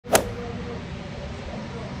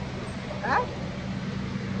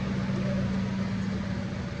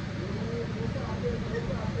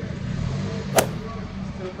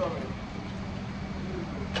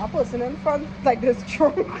person in front, like this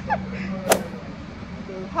trunk. They'll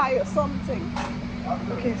hire something.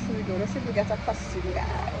 Okay, so we go. Let's see if we get a costume,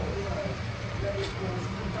 guys.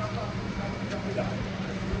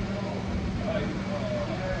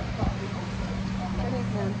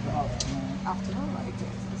 Afternoon, right?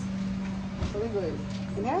 So we go in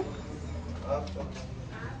here.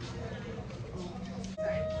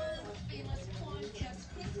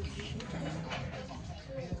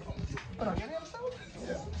 Put on your name, so?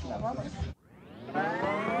 Yeah.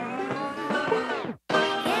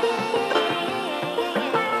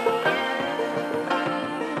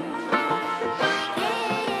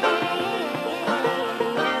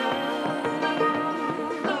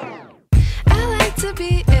 I like to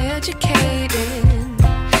be educated,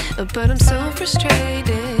 but I'm so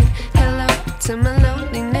frustrated. Hello to my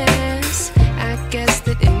loneliness. I guess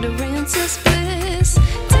that ignorance is bliss.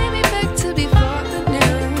 Take me back to before I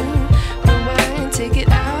knew. Rewind, take it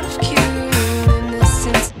out of cue.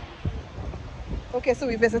 Innocence. Okay, so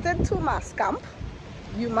we visited two mass camp,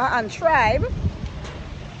 Yuma and Tribe.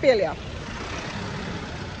 Failure.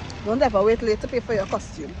 Don't ever wait late to pay for your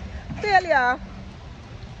costume. Failure.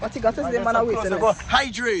 But he got his name on a waiting list.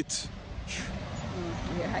 Hydrate.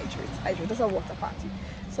 Yeah, hydrate. Hydrate is a water party.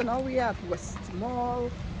 So now we have West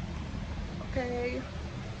Mall. Okay.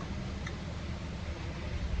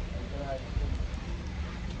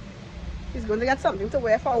 He's going to get something to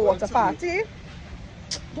wear for a water party.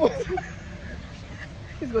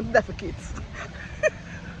 He's going to defecate.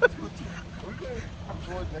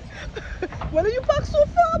 When are you parked so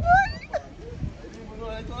far, boy?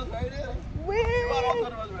 Wait.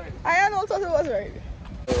 I had all thought it was right.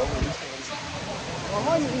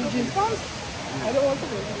 Oh, you eat jeans pants? I don't want to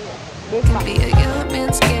go. Be a young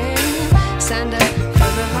man's game. Signed up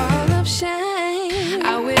for the hall of shame.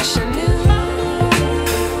 I wish I knew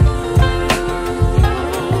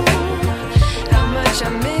how much I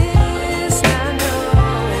missed. I know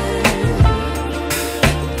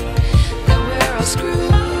that we're all screwed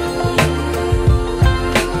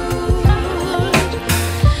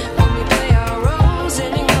when we play our roles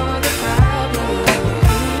and ignore the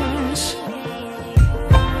problems.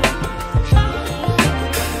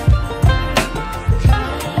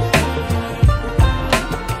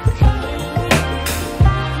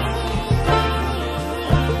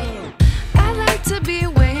 I like to be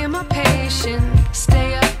away in my patience.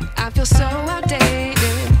 Stay up, I feel so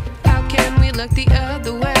outdated. How can we look the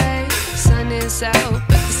other way? Sun is out, but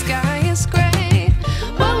the sky is gray.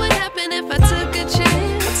 What would happen if I took a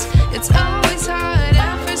chance? It's always hard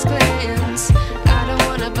at first glance. I don't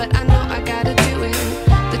wanna, but I know I gotta do it.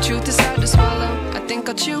 The truth is hard to swallow, I think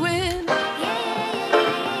I'll chew it.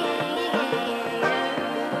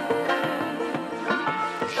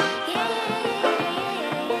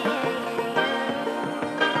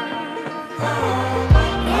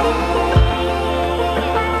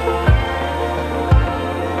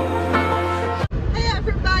 Hey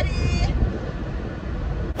everybody!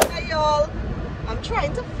 Hey y'all! I'm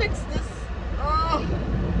trying to fix this. Oh.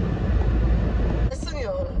 Listen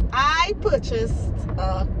y'all, I purchased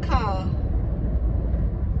a car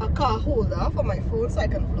holder for my phone so I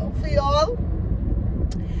can vlog for y'all.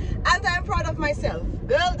 And I'm proud of myself.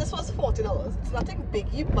 Girl, this was $40. It's nothing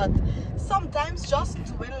biggie, but sometimes just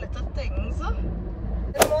doing little things.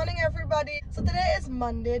 Good morning everybody. So today is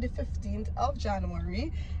Monday the 15th of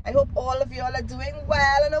January. I hope all of y'all are doing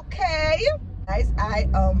well and okay. Guys, I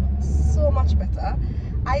am so much better.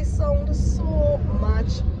 I sound so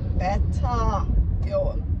much better,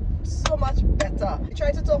 y'all. So much better. I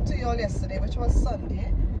tried to talk to y'all yesterday, which was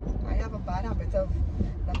Sunday. I have a bad habit of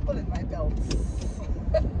not pulling my belts.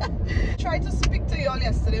 Tried to speak to y'all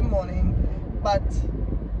yesterday morning, but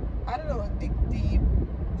I don't know, the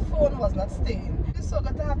phone was not staying. It's so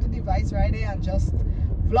good to have the device right there and just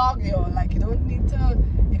vlog y'all. Like, you don't need to,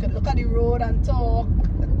 you can look at the road and talk.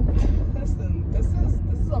 Listen, this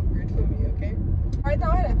is upgrade for me, okay? Right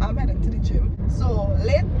now I'm heading to the gym. So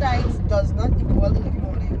late nights does not equal early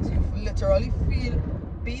mornings. You literally feel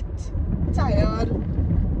beat, tired.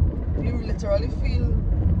 You literally feel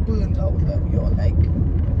burned out of your, like,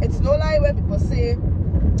 it's no lie when people say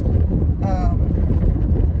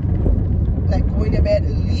like going to bed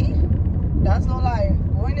early. That's no lie.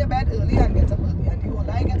 Going to bed early and get up early, and the whole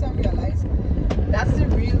I get to realize that's the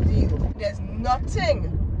real deal. There's nothing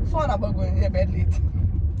fun about going to bed late.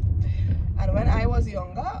 And when I was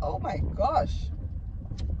younger, oh my gosh,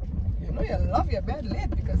 you know, you love your bed late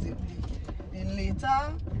because the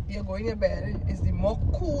later you're going to bed is the more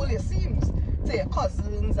cool it seems to your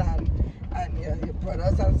cousins and your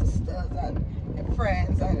brothers and sisters and your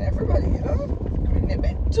friends and everybody, you know. I mean, in the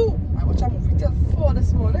bed too. I watch a movie till 4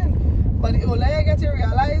 this morning. But the older I get, you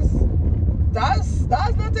realize that's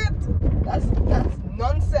not it. That's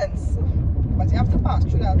nonsense. But you have to pass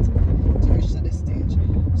through that to reach to this stage.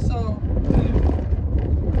 So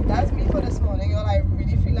that's me for this morning, y'all. I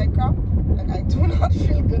really feel like crap. Like, I do not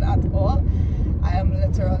feel good at all. I am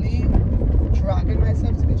literally dragging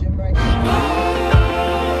myself to the gym right now.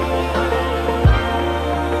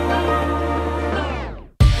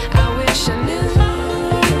 I wish I knew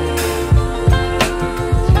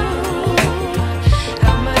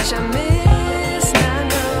how much I miss not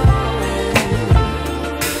knowing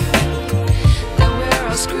that we're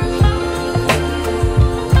all screwed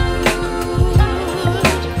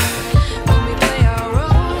when we play our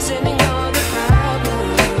roles and ignore the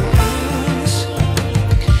problems.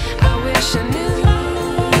 I wish I knew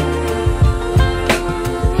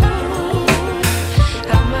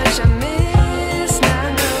how much I miss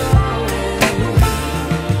not knowing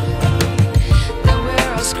that we're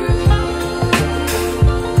all screwed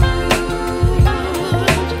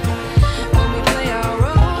when we play our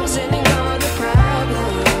roles and ignore the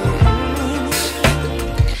problems.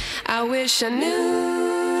 I wish I knew.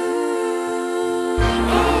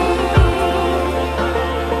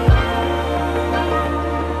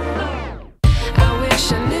 I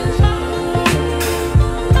wish I knew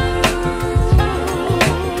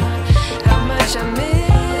how much I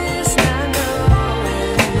miss not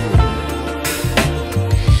knowing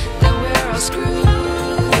that we're all screwed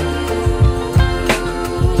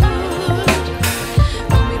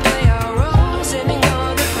when we play our roles and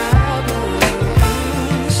ignore the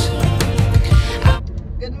problems.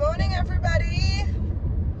 Good morning, everybody.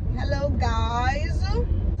 Hello, guys.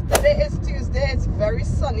 Today is Tuesday. It's very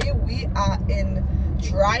sunny. We are in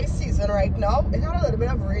dry season right now. It had a little bit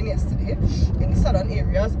of rain yesterday in the southern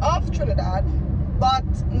areas of Trinidad, but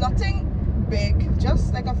nothing big,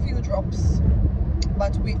 just like a few drops.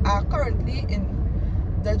 But we are currently in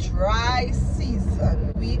the dry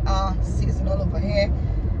season. We are seasonal over here.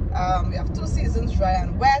 We have 2 seasons, dry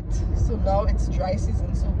and wet. So now it's dry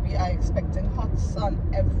season, so we are expecting hot sun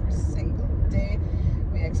every single day.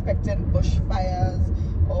 We are expecting bushfires,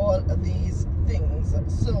 all of these things.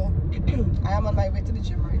 So I am on my way to the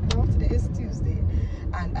gym right now. Today is Tuesday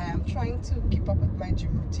and I am trying to keep up with my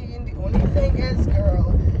gym routine. The only thing is,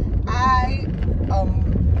 girl, I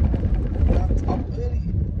got up early.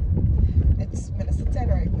 It's minutes to 10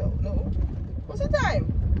 right now. No, what's the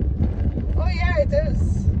time? Oh yeah, it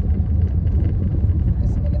is.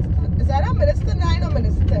 It's minutes to, is that a minutes to 9 or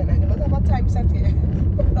minutes to 10? I do not have a time set here.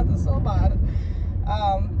 That is so bad.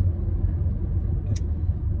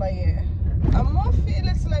 But yeah, I'm more feel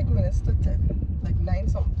it's like minutes to 10, like 9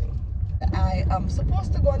 something. I am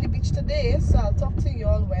supposed to go on the beach today, so I'll talk to you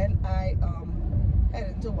all when I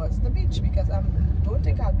heading towards the beach, because I don't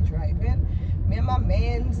think I'll be driving. Me and my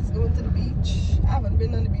mans is going to the beach. I haven't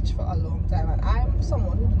been on the beach for a long time, and I'm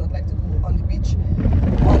someone who do not like to go on the beach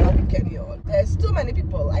on a weekend, y'all. There's too many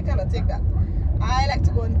people. I cannot take that. I like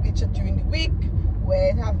to go on the beach during the week where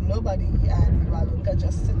it have nobody and you alone can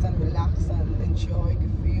just sit and relax and enjoy the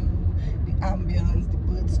view, the ambience, the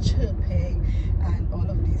birds chirping, and all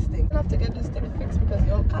of these things. I have to get this thing fixed because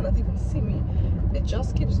y'all cannot even see me. It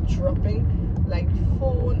just keeps dropping. Like, the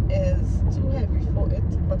phone is too heavy for it,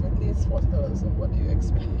 but it needs $40, so what do you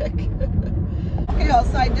expect? Okay, y'all,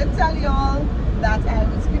 so I did tell y'all that I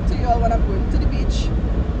will speak to y'all when I'm going to the beach,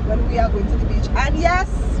 when we are going to the beach. And yes,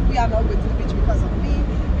 we are not going to the beach because of me.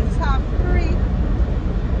 It's half 3.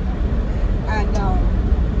 And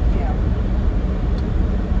yeah,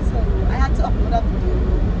 so I had to upload a video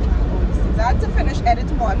and all these things. I had to finish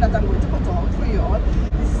edit one that I'm going to put out for you all.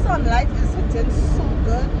 The sunlight is hitting so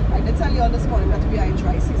good. I did tell you all this morning that we are in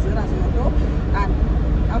dry season, as you all know, and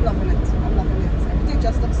I'm loving it. I'm loving it. Everything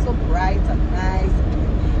just looks so bright and nice.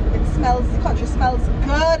 It smells, the country smells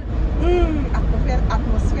good.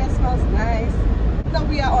 Atmosphere smells nice. Now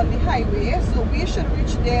we are on the highway, so we should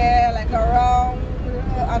reach there like around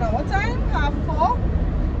I don't know what time, half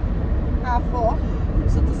 4,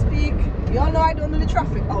 so to speak. You all know I don't do the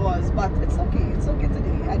traffic hours, but it's okay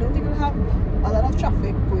today. I don't think we'll have a lot of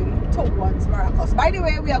traffic going towards Maracas. By the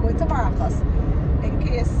way, we are going to Maracas. In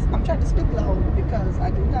case, I'm trying to speak loud because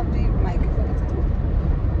I don't have the mic for it at home.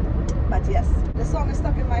 But yes, the song is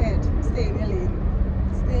stuck in my head. Stay in your lane.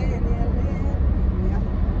 Stay in your lane. Yeah.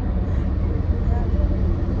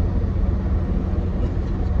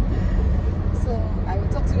 So I will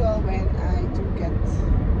talk to you all when I do get.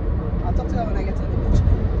 I'll talk to you all when I get to the beach.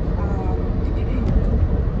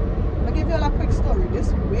 I'll give you all a quick story.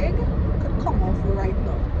 This wig could come off right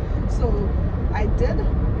now. So I did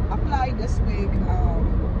apply this wig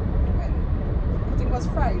when was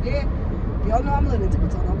Friday. You all know I'm learning to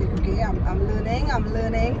put on a wig, okay? I'm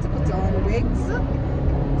learning to put on wigs.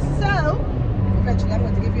 So eventually I'm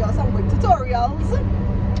going to give you all some wig tutorials.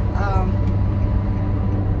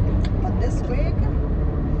 But this wig,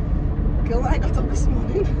 girl, when I got up this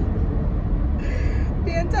morning,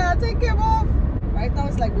 the entire thing came off. Right now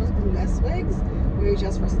it's like those glueless wigs where you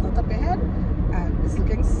just rest on top of your head and it's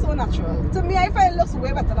looking so natural. To me, I find it looks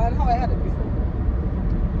way better than how I had it before.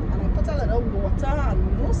 And I put a little water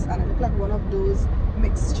and mousse and I look like one of those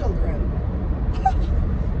mixed children.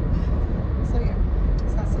 So yeah,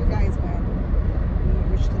 so I'll see you guys when we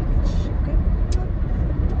reach the beach, okay?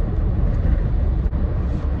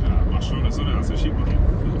 My shoulder, so that's a sheep on it.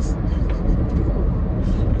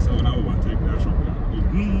 So when I overtake that from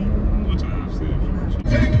what I have said.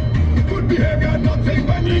 Good behavior, nothing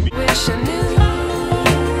but Wish I knew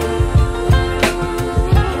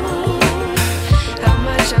how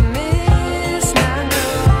much I miss not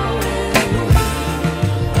knowing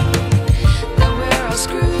that we're all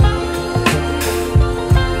screwed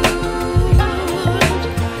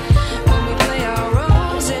when we play our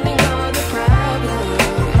roles and ignore the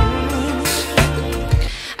problems.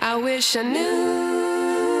 I wish I knew.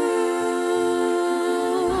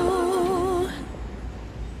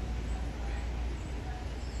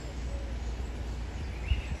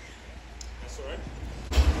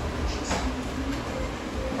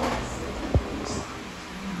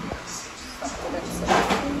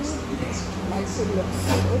 My food looks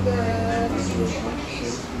so good.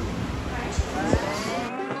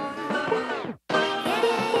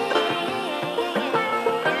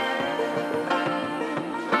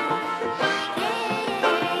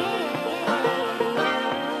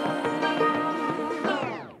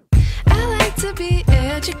 I like to be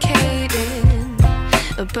educated,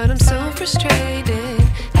 but I'm so frustrated.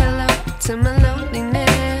 Hello to my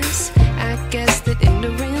loneliness. I guess that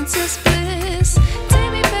ignorance is bliss.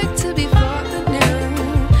 Take me back to before I knew.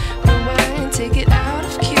 Rewind, take it out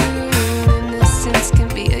of cue. Innocence can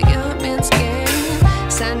be a young man's game.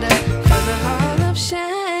 Signed up for the hall of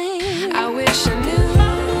shame. I wish I knew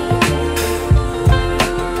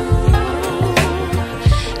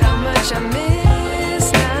how much I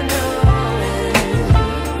miss not knowing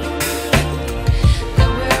that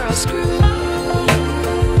we're all screwed.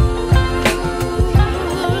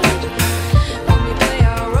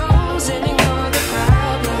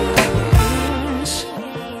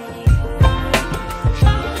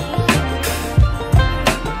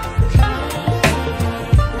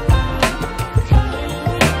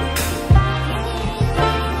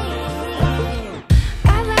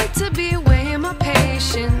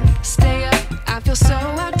 Stay up, I feel so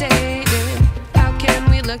outdated. How can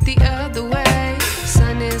we look the other way?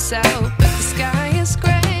 Sun is out, but the sky is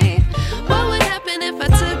gray. What would happen if I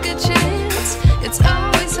took a chance? It's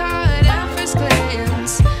always hard at first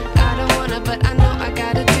glance. I don't wanna, but I know I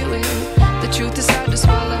gotta do it. The truth is hard to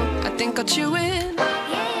swallow, I think I'll chew it.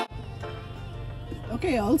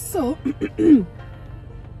 Okay, also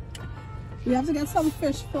we have to get some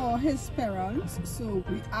fish for his parents, so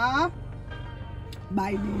we are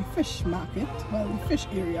by the fish market, well, the fish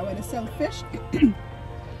area where they sell fish.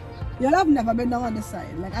 Y'all have never been down on this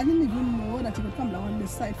side. Like, I didn't even know that you could come down on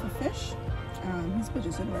this side for fish. He's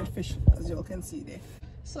purchasing red fish, as you all can see there.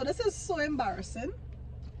 So this is so embarrassing.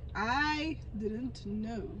 I didn't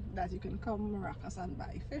know that you can come to Maracas and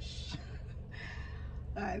buy fish.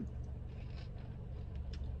 I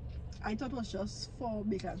thought it was just for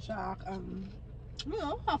bait and shark and, you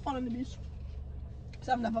know, have fun on the beach.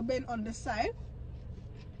 So I've never been on this side.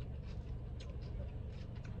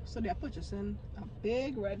 So they are purchasing a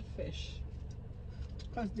big red fish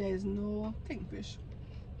because there is no kingfish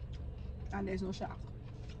and there is no shark.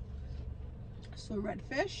 So red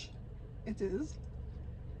fish it is.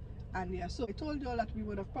 And yeah, so I told you all that we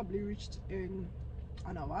would have probably reached in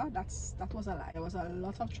an hour. That was a lie. There was a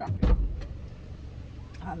lot of traffic.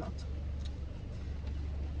 A lot.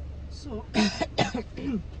 So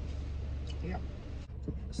yeah.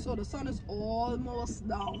 So the sun is almost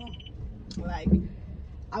down. Like,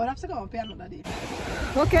 I would have to go up here another day.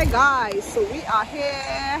 Okay guys, so we are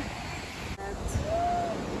here at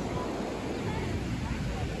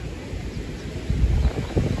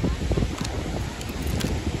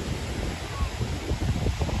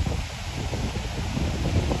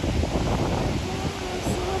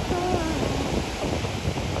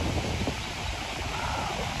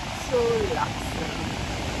so relaxing.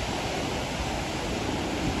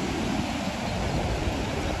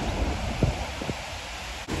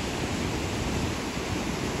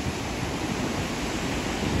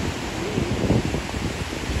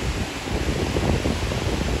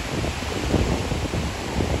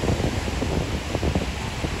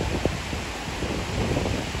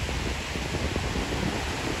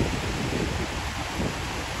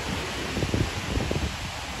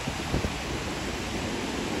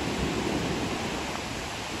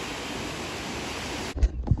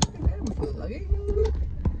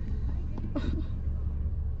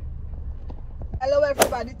 Hello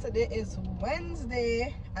everybody, today is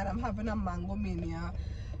Wednesday and I'm having a Mango Mania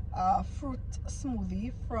fruit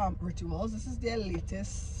smoothie from Rituals. This is their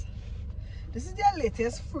latest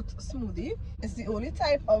fruit smoothie. It's the only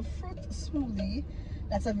type of fruit smoothie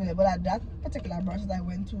that's available at that particular branch that I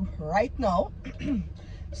went to right now.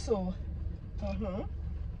 So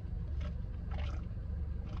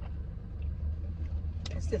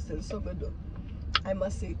it's tasting so good though, I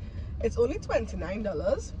must say. It's only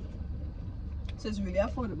 $29, so it's really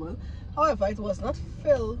affordable. However, it was not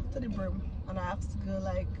filled to the brim, and I asked the girl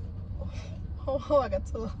like, oh I got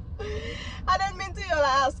so I didn't mean to yell.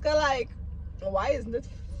 I asked her like, why isn't it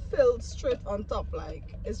filled straight on top?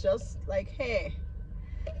 Like, it's just like hair.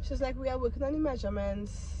 She's like, we are working on the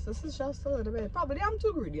measurements, this is just a little bit. Probably I'm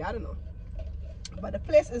too greedy, I don't know. But the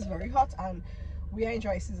place is very hot and we are in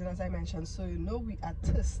dry season, as I mentioned, so you know we are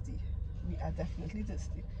thirsty. We are definitely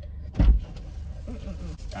thirsty.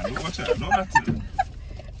 I don't watch it, I know that.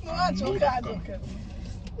 No, I'm joking, I'm joking.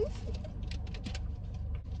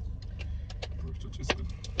 Which is good,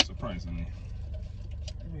 surprisingly.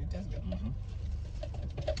 It tastes good.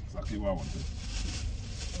 Exactly what I wanted.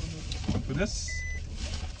 For this,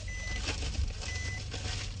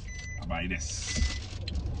 I buy this.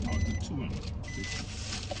 I wanted two in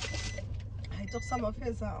I took some of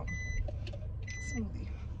his smoothie.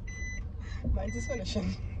 Mine is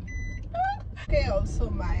finishing. Okay, also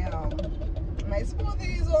my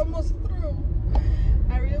smoothie is almost through.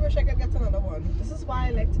 I really wish I could get another one. This is why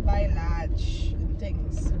I like to buy large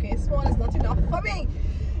things. Okay, small is not enough for me.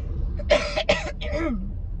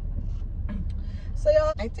 So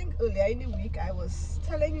y'all, I think earlier in the week I was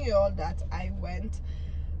telling you all that I went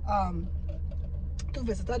to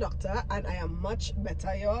visit a doctor and I am much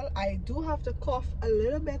better, y'all. I do have the cough a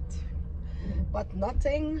little bit, but not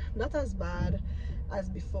as bad as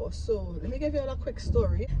before. So let me give you a quick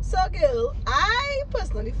story. So girl, I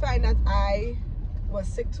personally find that I was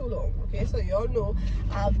sick too long. Okay, so you all know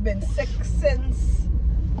I've been sick since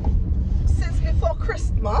before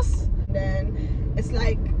Christmas. Then it's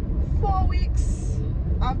like 4 weeks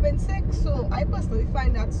I've been sick, so I personally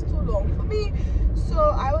find that's too long for me. So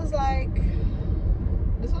I was like,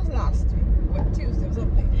 this was last week, what, Tuesday or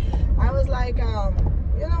something. I was like,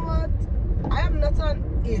 you know what, I am not an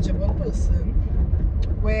ageable person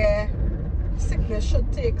where sickness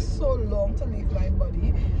should take so long to leave my body.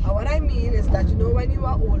 And what I mean is that, you know, when you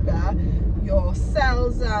are older, your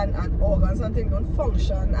cells and organs and things don't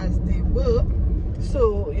function as they were.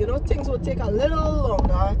 So, you know, things will take a little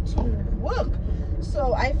longer to work.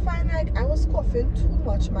 So I find like I was coughing too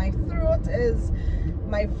much. My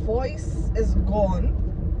voice is gone.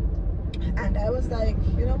 And I was like,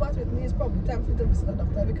 you know what, with me, it's probably time for me to visit the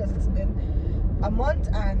doctor because it's been a month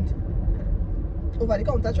and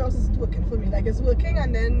over-the-counter drugs isn't working for me. Like, it's working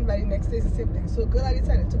and then by the next day it's the same thing. So girl, I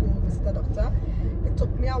decided to go visit the doctor. It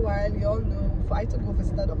took me a while, you all know, for I to go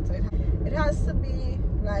visit the doctor. It has to be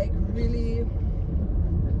like really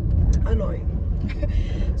annoying.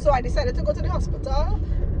 So I decided to go to the hospital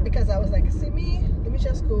because I was like, see me, let me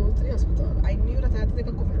just go to the hospital. I knew that I had to take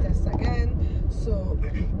a COVID test again. So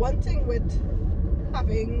one thing with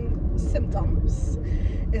having symptoms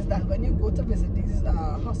is that when you go to visit these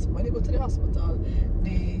when you go to the hospital,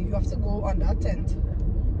 you have to go under a tent,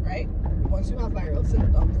 right? Once you have viral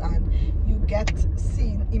symptoms, and you get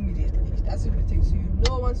seen immediately. That's the only thing. So you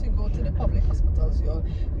know, once you go to the public hospitals, you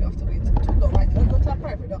have to wait too long. I didn't go to a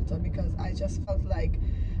private doctor because I just felt like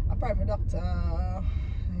a private doctor.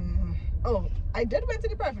 Oh, I did went to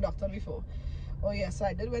the private doctor before. Oh yes,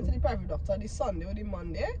 I did went to the private doctor the Sunday or the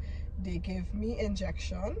Monday. They gave me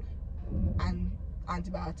injection and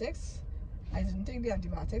antibiotics. I didn't take the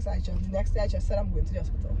antibiotics. The next day I just said I'm going to the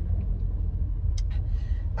hospital.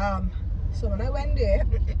 So when I went there,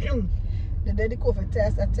 they did the COVID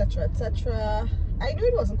test, etc, etc. I knew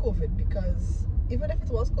it wasn't COVID because even if it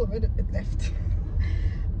was COVID, it left.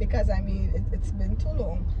 Because I mean, it's been too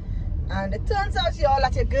long. And it turns out, y'all,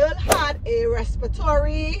 that your girl had a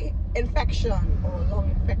respiratory infection or lung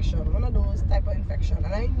infection, one of those type of infection,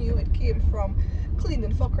 and I knew it came from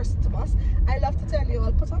cleaning for Christmas. I love to tell you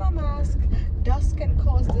all, put on a mask. Dust can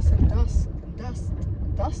cause this and dust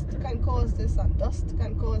can cause this and dust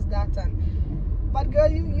can cause that, but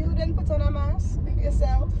girl, you didn't put on a mask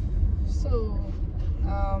yourself. So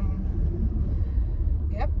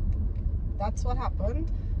yep, that's what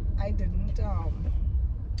happened. I didn't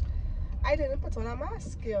put on a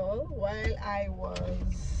mask, y'all, while I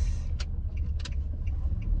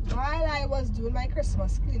was doing my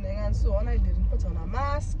Christmas cleaning and so on. I didn't put on a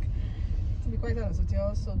mask, to be quite honest with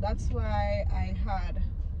you. So that's why I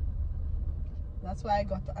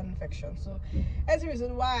got an infection. So that's the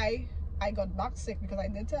reason why I got back sick, because I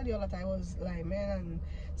did tell you all that I was liming and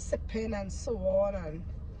sipping and so on, and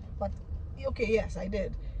but okay, yes, I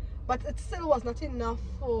did, but it still was not enough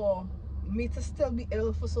for me to still be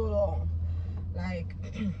ill for so long. Like,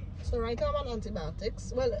 so right now I'm on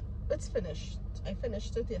antibiotics. Well, it's finished. I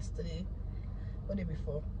finished it yesterday or the day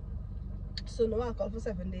before. So no alcohol for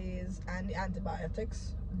 7 days, and the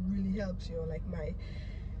antibiotics really helps you. Like,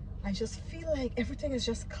 I just feel like everything is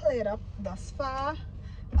just cleared up thus far.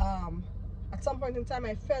 At some point in time,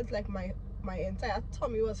 I felt like my entire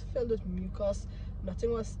tummy was filled with mucus.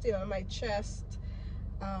 Nothing was staying on my chest.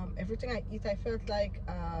 Everything I eat, I felt like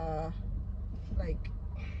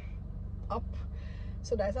up.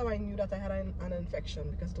 So that's how I knew that I had an infection,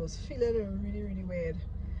 because it was feeling really, really weird.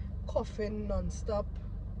 Coughing non-stop,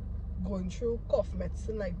 going through cough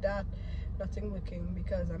medicine like that, nothing working,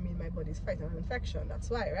 because I mean my body's fighting an infection. That's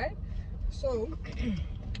why, right? So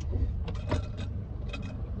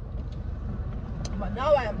but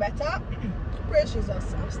now I am better. Praise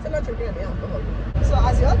Jesus. I'm still not drinking any alcohol. So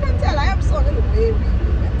as you all can tell, I am sounding way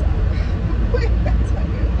better. Way better.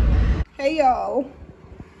 Hey y'all.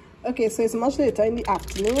 Okay, so it's much later in the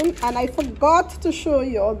afternoon, and I forgot to show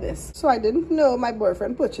you all this. So I didn't know my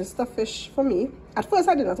boyfriend purchased a fish for me. At first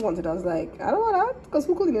I did not want it. I was like, I don't want that, because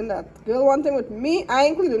who cleaning that? Girl, one thing with me, I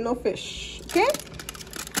ain't cleaning no fish. Okay?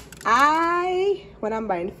 When I'm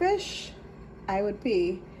buying fish, I would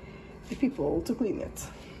pay the people to clean it.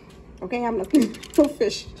 Okay, I'm not cleaning no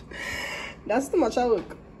fish. That's too much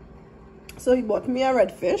work. So he bought me a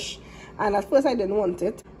red fish, and at first I didn't want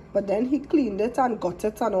it. But then he cleaned it and got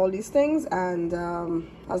it and all these things, and I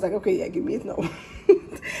was like, okay, yeah, give me it now.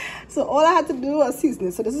 So all I had to do was season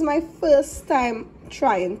it. So this is my first time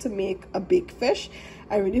trying to make a big fish.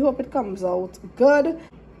 I really hope it comes out good.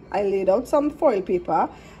 I laid out some foil paper,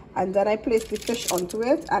 and then I placed the fish onto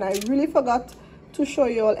it, and I really forgot to show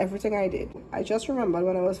you all everything I did. I just remembered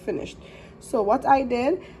when I was finished. So what I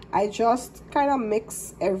did, I just kind of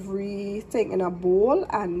mix everything in a bowl,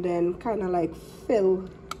 and then kind of like fill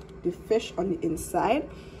the fish on the inside.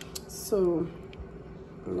 So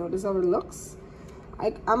you know, this is how it looks.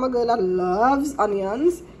 I'm a girl that loves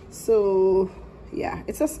onions, so yeah,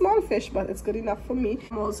 it's a small fish, but it's good enough for me.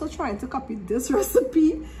 I'm also trying to copy this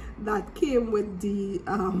recipe that came with the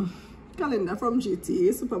calendar from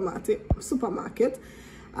GTA supermarket.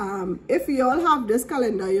 If you all have this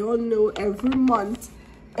calendar, you all know every month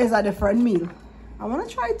is a different meal. I want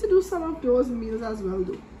to try to do some of those meals as well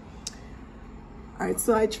though. Alright,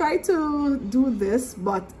 so I try to do this,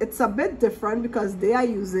 but it's a bit different because they are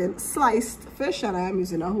using sliced fish and I am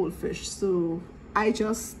using a whole fish. So I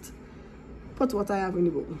just put what I have in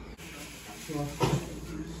the bowl.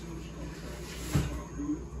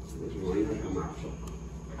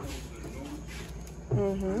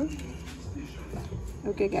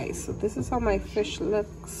 Okay guys, so this is how my fish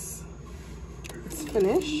looks. It's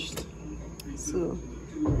finished. So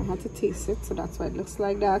I had to taste it, so that's why it looks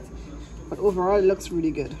like that. But overall, it looks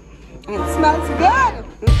really good. And it smells good. I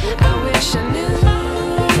wish I knew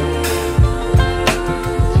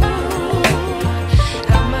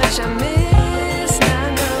how much I miss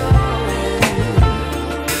not knowing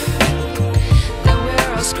that we're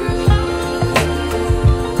all screwed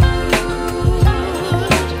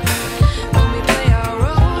when we play our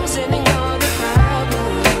roles and ignore the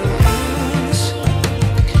problems.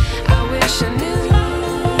 I wish I knew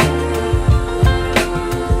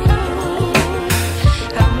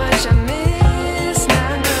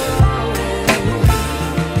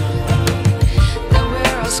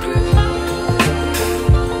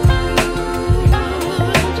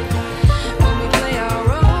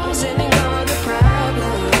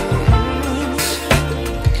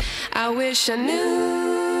I knew.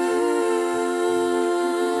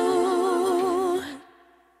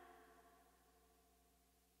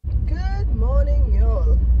 Good morning,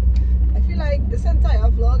 y'all. I feel like this entire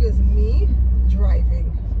vlog is me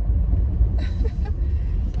driving.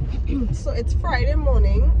 So it's Friday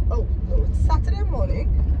morning. Oh no, it's Saturday morning.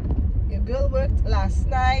 Your girl worked last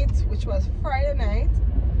night, which was Friday night,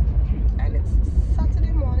 and it's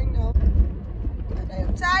Saturday morning now, and I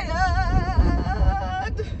am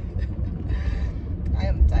tired. I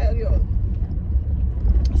am tired, y'all.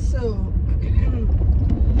 So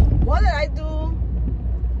what did I do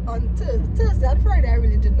on Thursday and Friday? I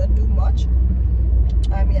really did not do much.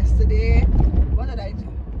 Yesterday, what did I do?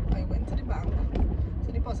 I went to the bank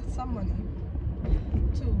to deposit some money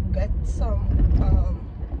to get some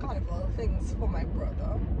Carnival things for my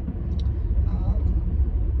brother.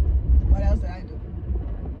 What else did I do?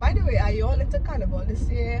 By the way, are you all into Carnival this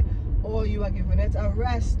year, or you are giving it a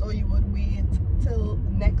rest, or you would wait till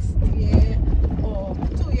next year or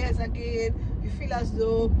 2 years again? feel as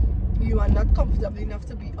though you are not comfortable enough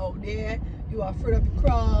to be out there, you are afraid of the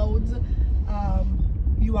crowds,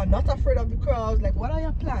 you are not afraid of the crowds, like what are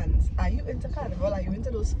your plans? Are you into Carnival? Are you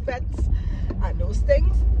into those fetes and those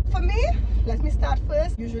things? For me, let me start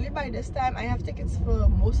first. Usually by this time I have tickets for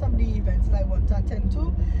most of the events that I want to attend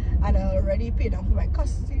to, and I already paid down for my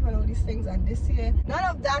costume and all these things, and this year none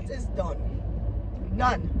of that is done.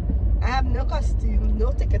 None. I have no costume,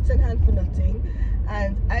 no tickets in hand for nothing,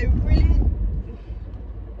 and I really,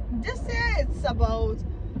 this year it's about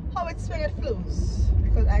how it swings and flows,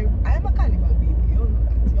 because I am a Carnival baby.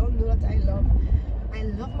 You all know that I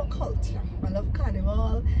love my culture. I love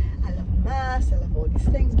Carnival, I love mass, I love all these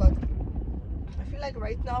things, but I feel like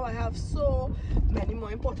right now I have so many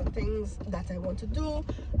more important things that I want to do.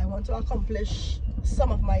 I want to accomplish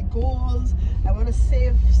some of my goals. I want to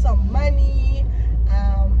save some money.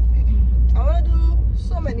 I want to do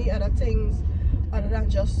so many other things other than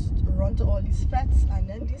just run to all these fetes, and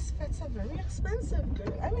then these fetes are very expensive,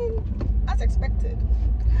 girl. I mean, as expected.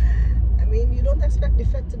 I mean, you don't expect the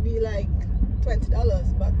fete to be like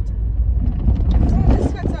 $20, but some of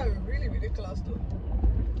these fetes are really ridiculous though.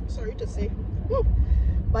 Sorry to say.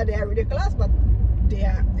 But they are ridiculous, but they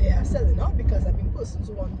are selling out, because I mean, persons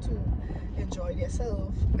who want to enjoy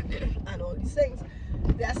themselves and all these things.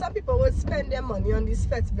 There are some people who would spend their money on these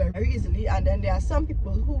fetes very, very easily, and then there are some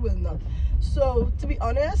people who will not. So to be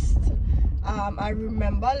honest, I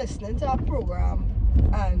remember listening to a program,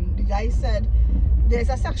 and the guy said there's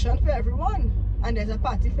a section for everyone and there's a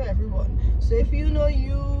party for everyone. So if you know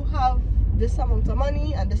you have this amount of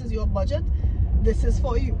money and this is your budget, this is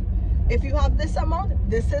for you. If you have this amount,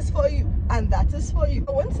 this is for you, and that is for you.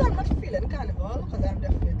 Once I'm not feeling Carnival, because I am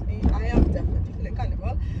definitely feeling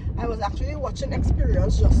Carnival. I was actually watching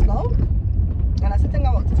Experience just now, and that's the thing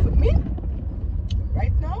about it for me.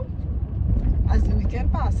 Right now, as the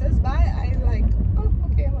weekend passes by, I like, oh,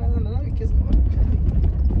 okay, well, another week is gone.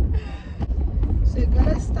 So if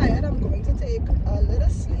God is tired, I'm going to take a little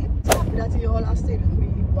sleep. So happy that you all are staying with me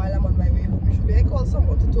while I'm on my way home. Usually I call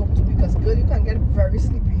someone to talk to, because girl, you can get very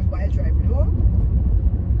sleepy while driving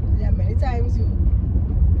home. There are many times you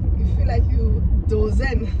feel like you doze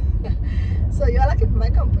in. So you all are keeping my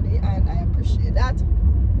company, and I appreciate that.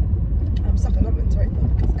 I'm sucking up into right now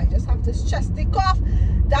because I just have this chesty cough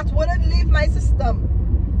that wouldn't leave my system.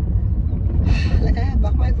 Like I have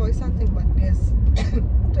back my voice and thing, but there's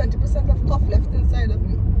 20% of cough left inside of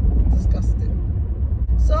me. Disgusting.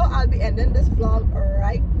 So I'll be ending this vlog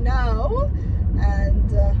right now,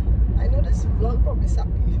 and I know this vlog probably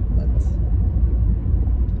sappy, but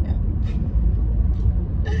yeah.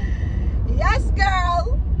 Yes,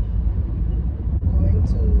 girl. Going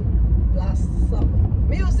to blast some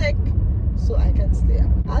music so I can stay up.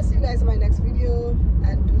 I'll see you guys in my next video,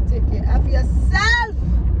 and do take care of yourself.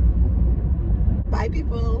 Bye,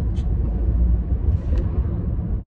 people.